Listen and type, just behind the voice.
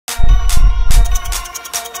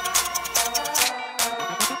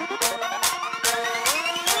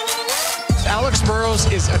Burrows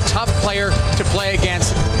is a tough player to play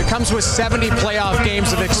against. It comes with 70 playoff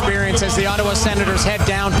games of experience as the Ottawa Senators head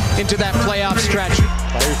down into that playoff stretch.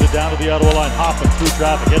 Fires it down to the Ottawa line, hopping through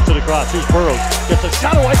traffic, gets it across. Here's Burrows, gets a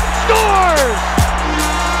shot away, scores!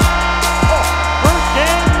 Oh, first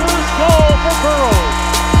game, first goal for Burrows.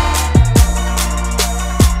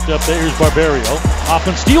 Up there, here's Barbario.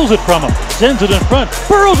 Hoffman steals it from him, sends it in front.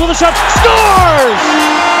 Burrows with a shot, scores!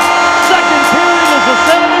 Second period is the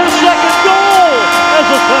Senators' second goal as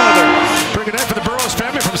a Senator. Bring it up for the Burrows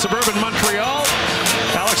family from suburban Montreal.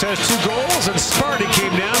 Alex has 2 goals, and Sparty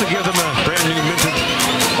came down to give them a brand new minted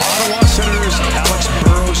Ottawa Senators Alex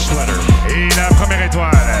Burrows sweater. Et la première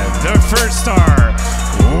étoile, the first star.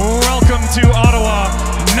 Welcome to Ottawa,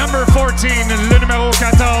 number 14, le numéro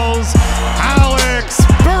 14, Alex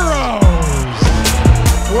Burrows.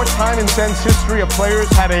 Fourth time in Sens history a player's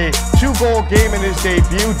had a 2-goal game in his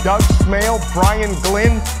debut. Doug Smale, Brian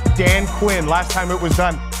Glynn, Dan Quinn. Last time it was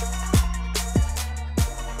done.